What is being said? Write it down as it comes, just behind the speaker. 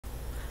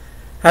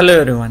Hello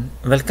everyone,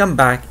 welcome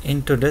back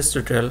in today's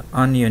tutorial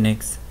on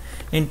Unix.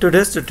 In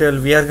today's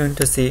tutorial we are going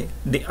to see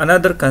the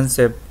another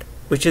concept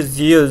which is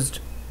used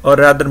or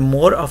rather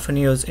more often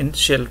used in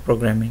shell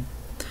programming.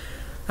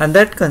 And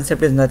that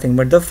concept is nothing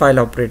but the file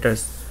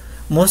operators.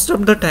 Most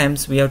of the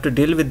times we have to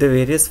deal with the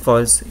various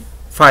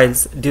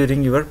files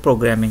during your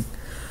programming.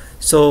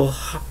 So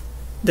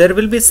there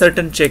will be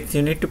certain checks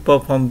you need to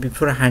perform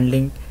before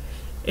handling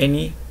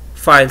any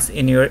files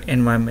in your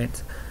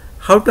environment.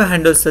 How to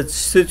handle such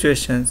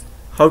situations,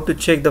 how to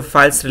check the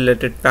files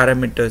related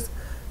parameters,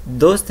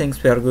 those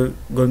things we are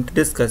going to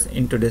discuss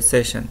in today's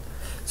session.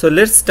 So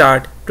let's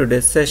start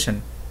today's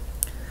session.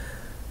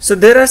 So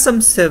there are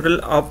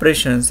several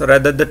operations, or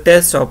rather the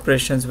test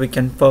operations we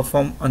can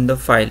perform on the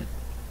file.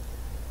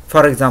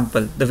 For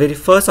example, the very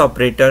first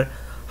operator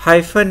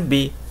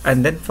 -b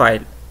and then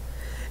file.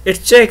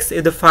 It checks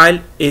if the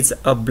file is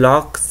a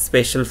block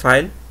special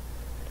file.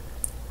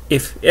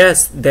 If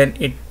yes, then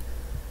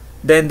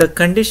the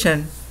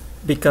condition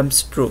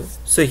becomes true.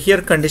 So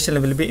here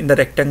condition will be in the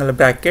rectangular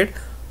bracket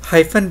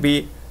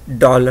 -b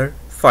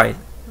 $file.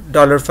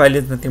 $file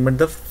is nothing but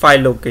the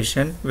file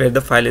location where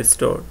the file is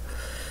stored.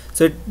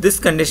 So this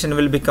condition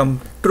will become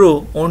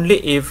true only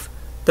if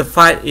the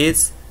file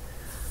is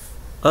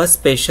a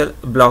special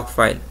block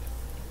file.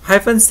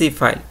 -c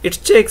file. It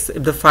checks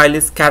if the file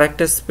is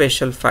character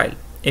special file.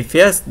 If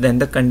yes, then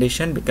the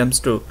condition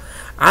becomes true.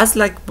 As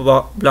like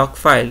block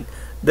file,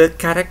 the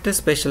character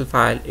special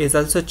file is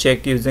also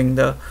checked using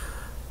the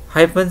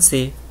 -c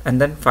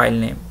and then file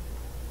name.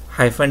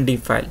 -d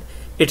file.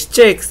 It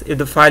checks if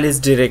the file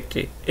is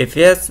directory. If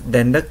yes,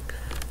 then the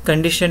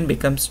condition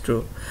becomes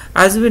true.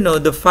 As we know,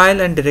 the file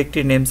and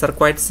directory names are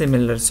quite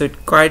similar, so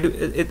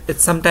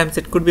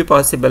sometimes it could be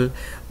possible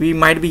we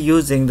might be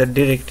using the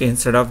directory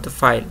instead of the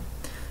file.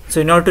 So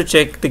in order to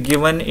check the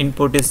given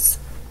input is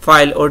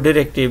file or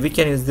directory, we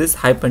can use this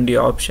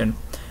 -d option.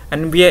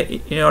 And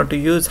in order to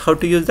use how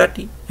to use that,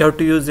 you have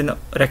to use in a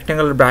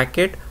rectangular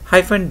bracket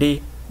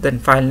 -d then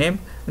file name,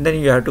 and then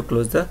you have to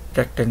close the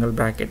rectangle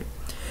bracket.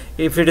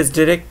 If it is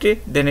directory,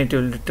 then it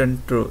will return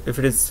true. If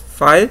it is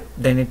file,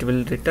 then it will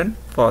return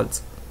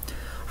false.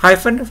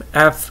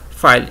 -f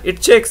file.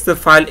 It checks the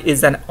file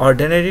is an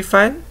ordinary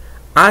file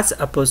as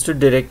opposed to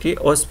directory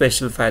or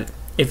special file.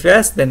 If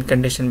yes, then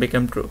condition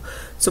become true.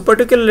 So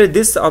particularly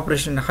this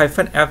operation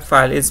 -f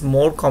file is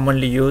more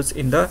commonly used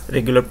in the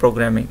regular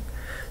programming.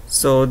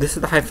 So this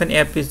is the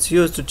 -f is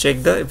used to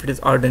check if it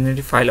is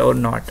ordinary file or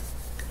not.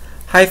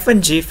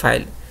 -g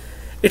file.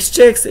 It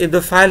checks if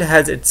the file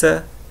has its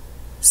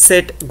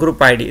set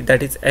group ID,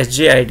 that is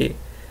SGID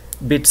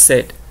bit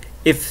set.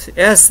 If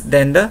yes,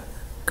 then the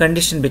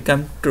condition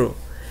become true.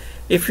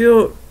 If you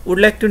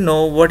would like to know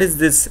what is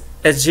this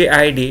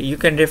SGID, you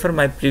can refer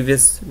my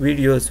previous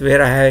videos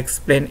where I have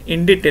explained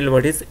in detail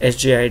what is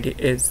SGID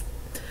is.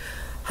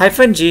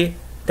 -g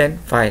then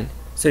file.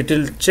 So it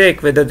will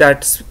check whether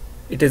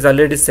it is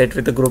already set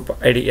with the group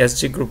ID,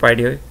 SG group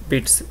ID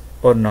bits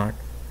or not.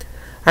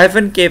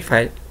 -k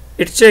file.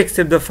 It checks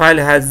if the file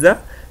has the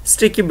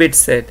sticky bit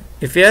set.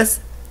 If yes,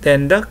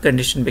 then the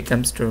condition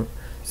becomes true.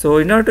 So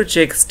in order to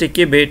check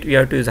sticky bit, you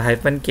have to use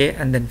 -k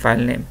and then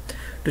file name.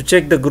 To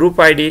check the group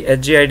ID,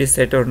 SGID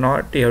set or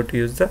not, you have to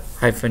use the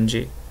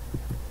 -g.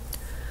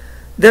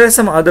 There are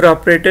some other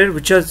operators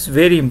which are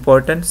very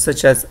important,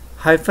 such as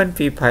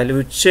 -p file,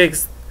 which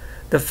checks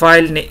the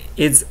file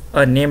is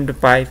a named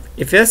pipe.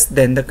 If yes,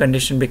 then the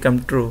condition become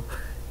true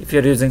if you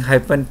are using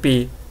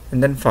 -p and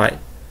then file.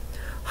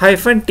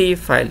 -t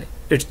file.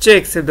 It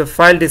checks if the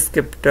file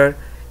descriptor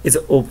is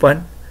open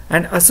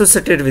and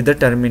associated with the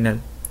terminal.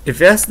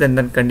 If yes, then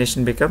the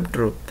condition become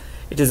true.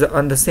 It is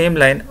on the same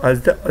line as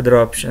the other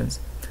options.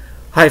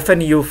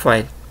 -u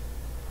file.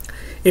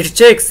 It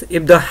checks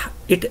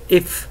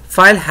if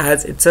file has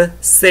its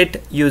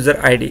set user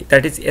ID,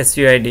 that is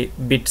SUID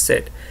bit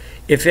set.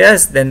 If yes,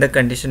 then the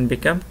condition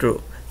become true.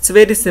 It's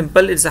very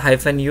simple. It's a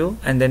 -u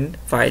and then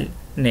file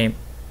name.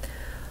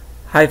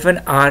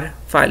 -r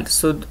file.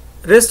 So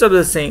rest of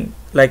the thing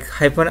like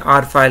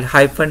 -r file,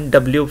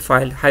 -w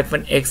file,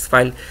 -x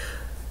file,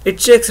 it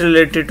checks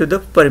related to the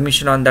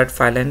permission on that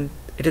file, and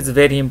it is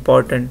very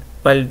important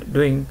while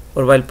doing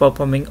or while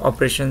performing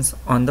operations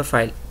on the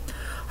file.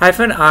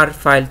 -r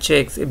file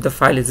checks if the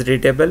file is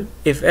readable.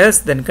 If yes,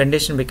 then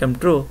condition become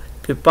true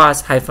if you pass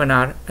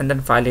 -r and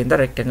then file in the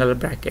rectangular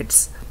brackets.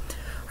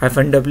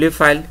 -w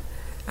file.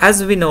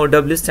 As we know,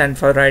 W stands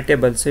for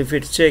writable, so if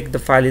it check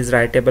the file is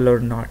writable or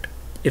not.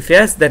 If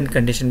yes, then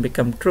condition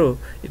become true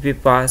if we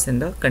pass in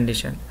the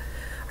condition.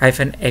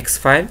 -x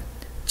file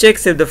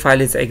checks if the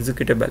file is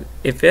executable.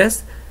 If yes,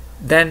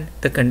 then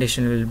the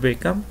condition will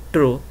become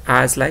true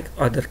as like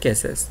other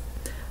cases.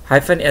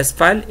 -s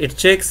file. It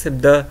checks if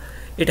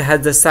it has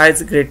the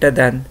size greater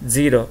than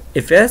 0.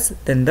 If yes,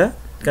 then the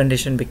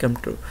condition become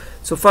true.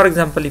 So for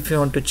example, if you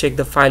want to check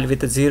the file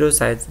with a 0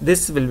 size,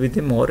 this will be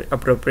the more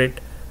appropriate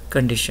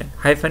condition.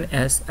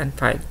 -s and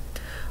file.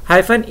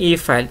 -e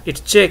file. It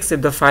checks if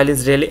the file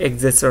is really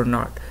exists or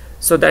not.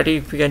 So that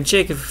if you can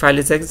check if file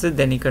is exists,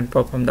 then you can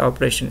perform the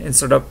operation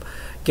instead of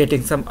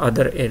getting some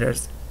other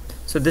errors.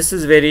 So this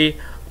is very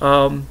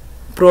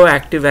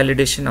proactive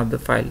validation of the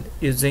file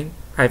using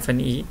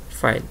 -e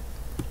file.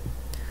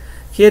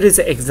 Here is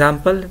an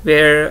example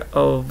where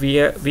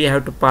we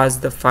have to pass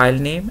the file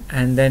name,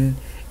 and then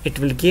it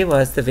will give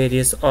us the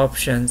various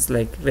options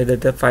like whether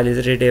the file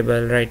is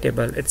readable,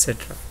 writable,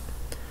 etc.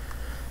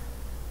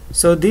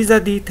 So these are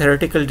the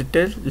theoretical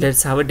details.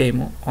 Let's have a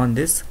demo on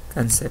this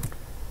concept.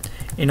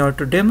 In order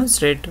to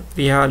demonstrate,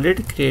 we have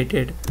already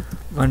created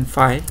one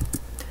file,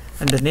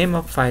 and the name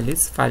of file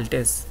is file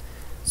test.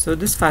 So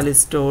this file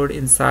is stored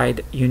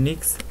inside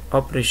Unix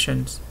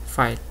operations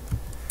file.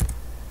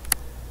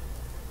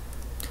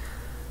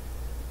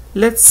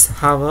 Let's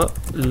have a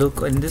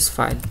look in this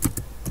file.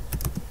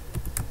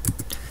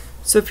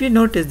 So if you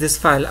notice this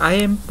file, I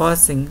am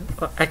passing,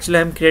 actually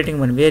I am creating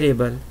one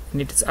variable,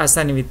 and it is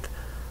assigned with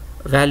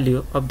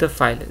value of the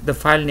file. The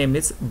file name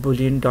is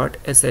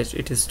boolean.sh.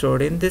 It is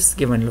stored in this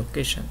given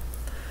location.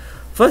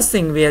 First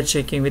thing we are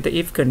checking with the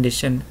if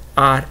condition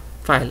R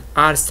file.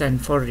 R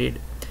stand for read.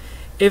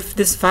 If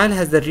this file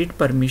has the read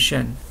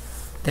permission,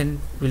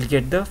 then we'll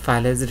get the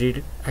file as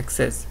read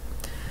access.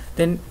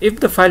 Then if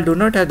the file do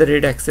not have the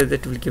read access,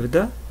 it will give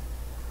the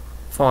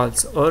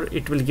false, or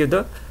it will give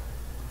the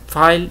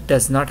file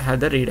does not have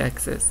the read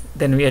access.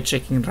 Then we are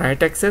checking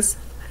write access.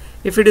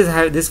 If it is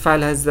this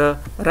file has the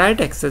write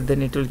access,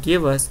 then it will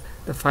give us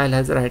the file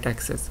has write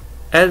access.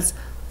 Else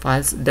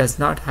files does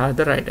not have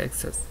the write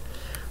access.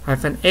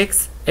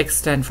 -x, x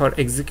stand for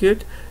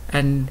execute,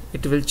 and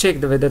it will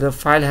check whether the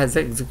file has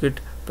the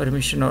execute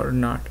permission or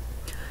not.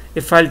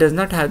 If file does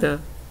not have the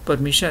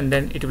permission,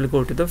 then it will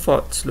go to the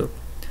false loop.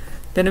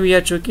 Then we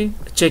are checking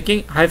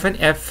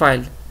 -f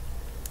file,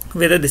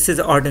 whether this is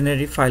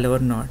ordinary file or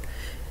not.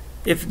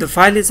 If the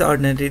file is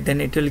ordinary,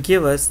 then it will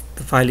give us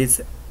the file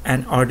is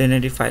an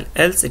ordinary file,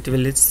 else it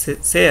will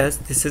say us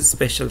this is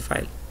special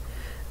file.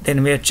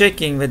 Then we are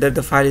checking whether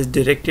the file is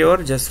directory or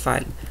just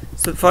file.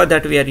 So for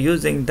that we are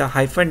using the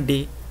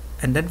 -d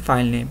and then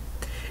file name.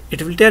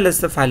 It will tell us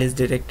the file is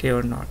directory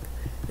or not.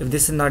 If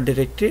this is not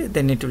directory,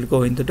 then it will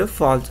go into the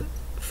false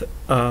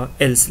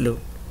else loop.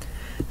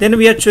 Then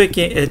we are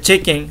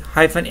checking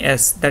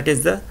 -s, that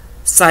is the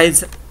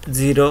size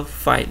 0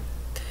 file.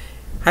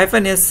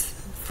 -s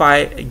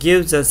file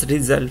gives us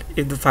result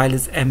if the file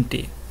is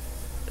empty.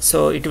 So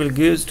it will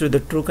give to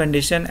the true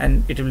condition, and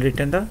it will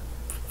return the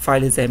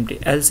file is empty.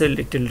 Else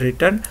it will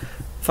return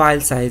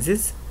file size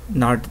is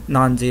not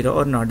non-zero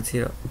or not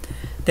 0.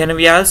 Then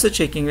we are also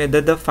checking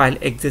whether the file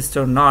exists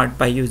or not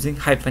by using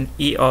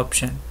 -e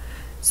option.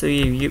 So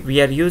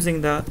we are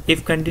using the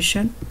if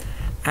condition,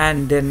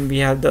 and then we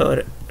have the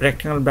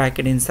rectangle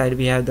bracket inside,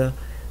 we have the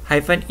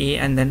 -e,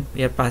 and then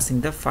we are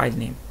passing the file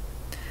name.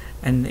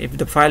 And if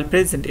the file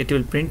present, it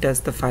will print us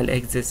the file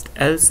exists,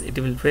 else it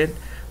will print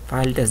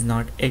file does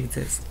not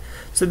exist.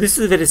 So this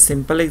is a very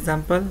simple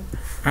example,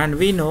 and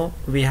we know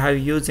we have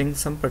using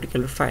some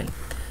particular file.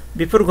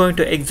 Before going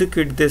to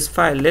execute this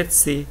file, let's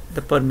see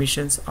the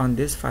permissions on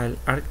this file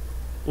are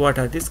what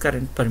are these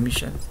current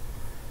permissions.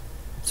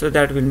 So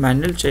that we'll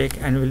manual check,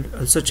 and we'll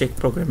also check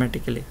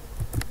programmatically.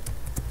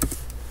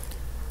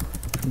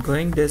 I'm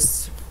going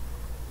this,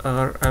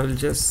 or I will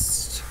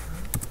just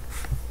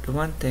do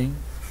one thing,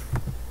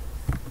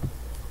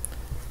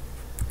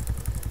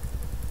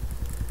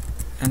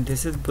 and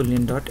this is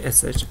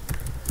boolean.sh.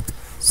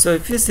 So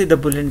if you see the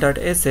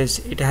boolean.sh,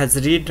 it has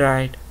read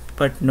write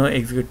but no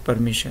execute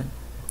permission,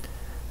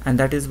 and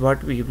that is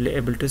what we will be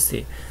able to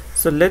see.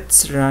 So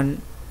let's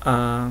run,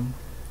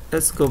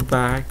 let's go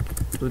back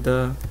to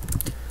the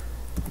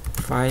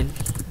file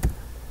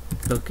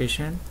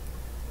location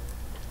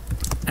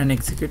and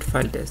execute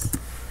file test.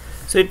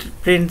 So it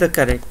prints the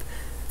correct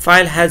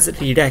file has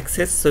read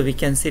access, so we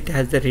can see it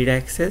has the read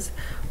access.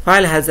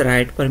 File has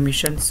write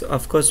permissions,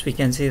 of course we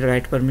can see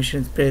write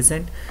permissions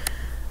present.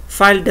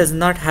 File does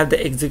not have the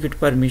execute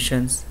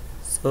permissions,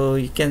 so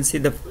you can see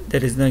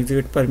there is no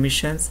execute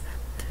permissions.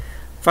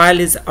 File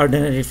is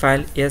ordinary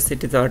file, yes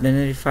it is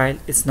ordinary file,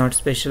 it's not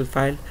special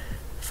file.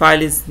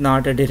 File is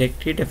not a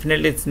directory,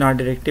 definitely it's not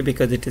directory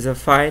because it is a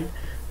file.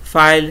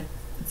 File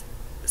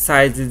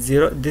size is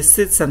 0. This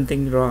is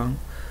something wrong.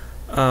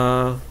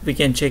 We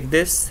can check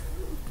this,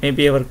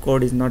 maybe our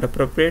code is not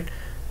appropriate.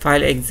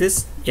 File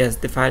exists, yes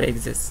the file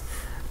exists.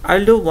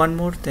 I'll do one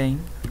more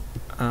thing,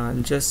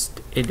 I'll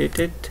just edit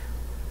it.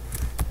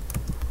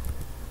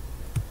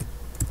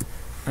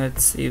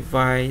 Let's see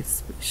why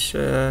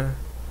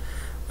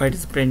it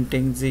is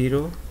printing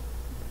 0,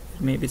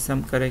 maybe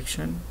some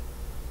correction.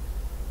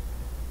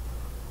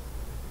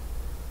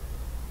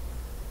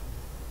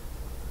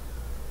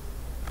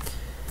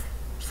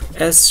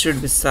 S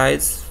should be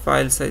size,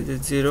 file size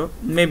is 0,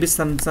 maybe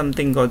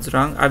something goes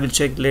wrong, I will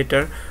check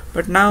later.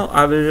 But now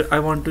I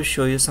want to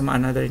show you some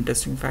another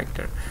interesting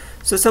factor.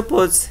 So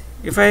suppose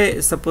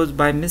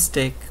by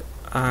mistake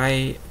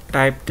I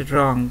typed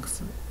wrong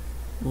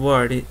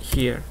word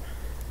here,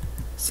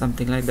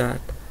 something like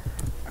that,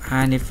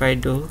 and if I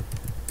do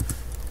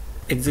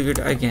execute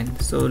again,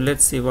 so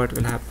let's see what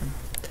will happen.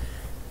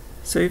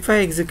 So if I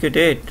execute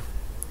it,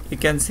 you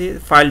can see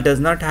file does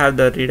not have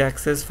the read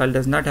access, file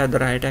does not have the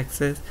write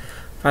access,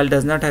 File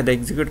does not have the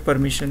execute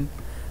permission.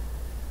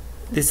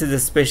 This is a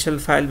special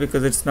file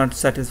because it's not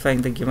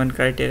satisfying the given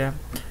criteria.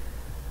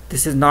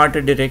 This is not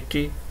a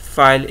directory.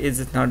 File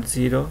is not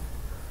 0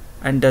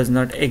 and does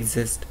not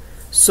exist.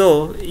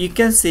 So you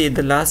can see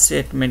the last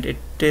statement, it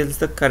tells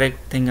the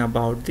correct thing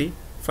about the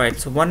file.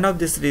 So one of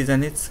this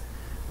reason is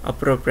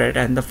appropriate,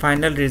 and the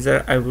final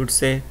reason I would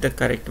say the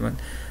correct one.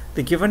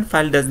 The given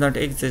file does not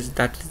exist,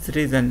 that is the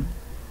reason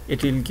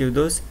it will give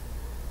those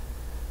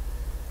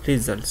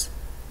results.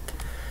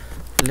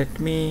 Let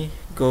me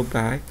go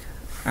back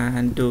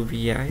and do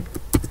vi.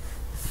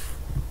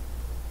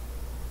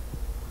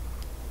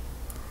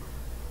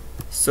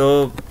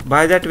 So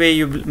by that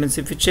way, means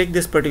if you check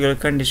this particular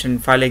condition,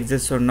 file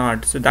exists or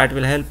not, so that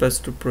will help us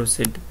to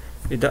proceed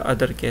with the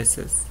other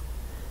cases.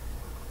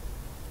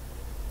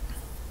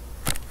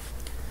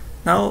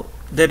 Now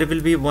there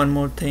will be one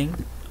more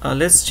thing.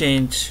 Let's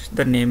change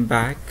the name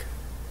back,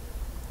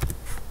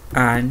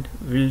 and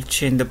we'll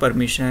change the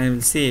permission, and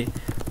we'll see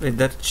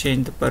whether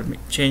change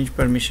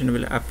permission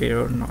will appear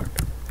or not.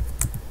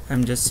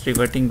 I'm just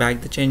reverting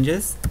back the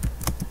changes.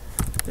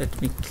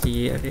 Let me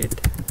clear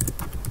it.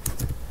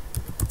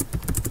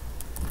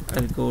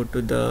 I'll go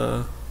to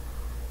the,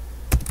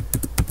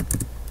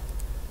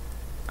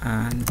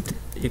 and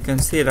you can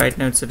see right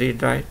now it's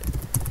read write.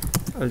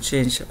 I'll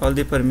change all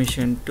the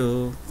permission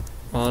to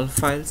all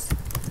files,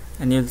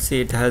 and you'll see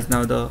it has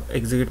now the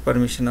execute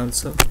permission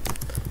also.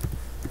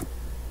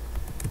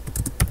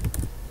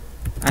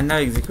 And now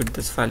execute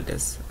this file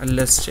test, and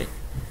let's check.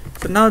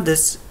 So now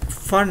this,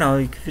 for now,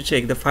 if you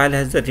check, the file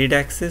has the read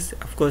access.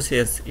 Of course,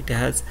 yes, it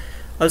has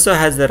also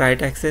has the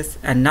write access,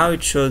 and now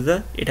it shows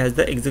the it has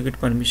the execute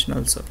permission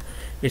also.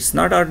 It's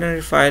not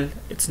ordinary file,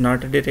 it's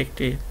not a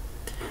directory.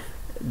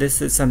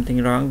 This is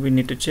something wrong, we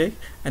need to check,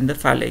 and the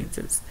file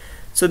exists.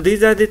 So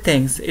these are the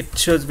things it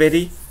shows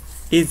very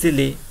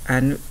easily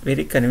and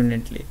very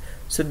conveniently.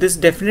 So this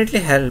definitely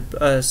help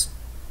us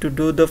to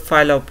do the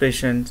file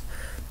operations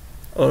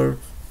or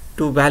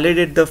to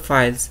validate the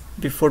files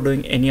before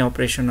doing any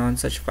operation on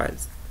such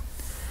files.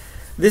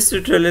 This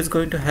tutorial is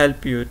going to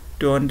help you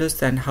to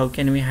understand how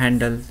can we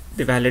handle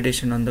the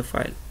validation on the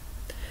file.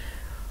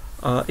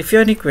 If you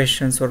have any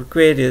questions or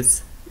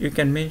queries, you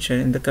can mention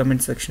in the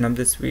comment section of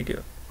this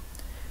video.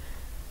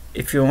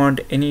 If you want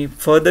any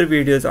further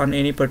videos on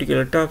any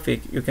particular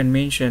topic, you can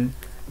mention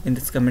in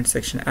this comment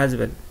section as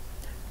well.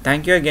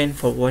 Thank you again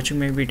for watching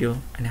my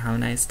video, and have a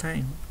nice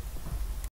time.